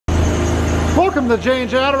Welcome to the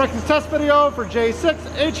J&J Auto Wrecking test video for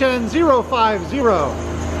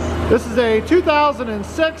J6HN050. This is a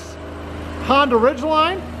 2006 Honda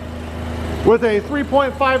Ridgeline with a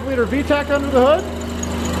 3.5 liter VTEC under the hood.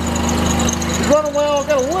 It's running well,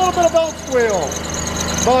 got a little bit of belt squeal,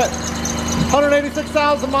 but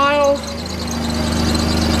 186,000 miles.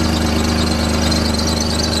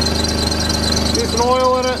 Decent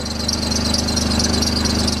oil in it.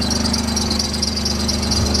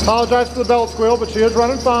 Apologize for the belt squeal, but she is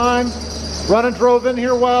running fine. Drove in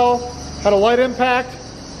here well. Had a light impact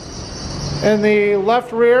in the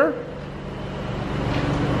left rear.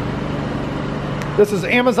 This is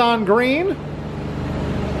Amazon green.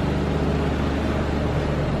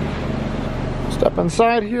 Step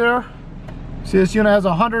inside here. See, this unit has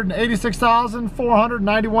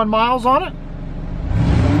 186,491 miles on it.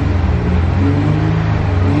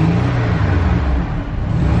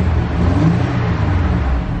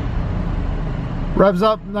 Revs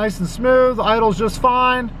up nice and smooth, idles just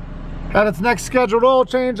fine. Had its next scheduled oil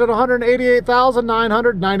change at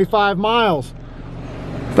 188,995 miles.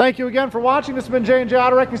 Thank you again for watching. This has been J&J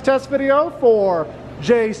Auto Wrecking's test video for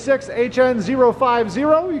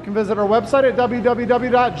J6HN050. You can visit our website at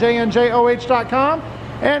www.jnjoh.com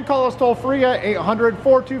and call us toll free at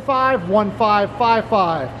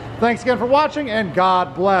 800-425-1555. Thanks again for watching, and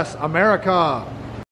God bless America.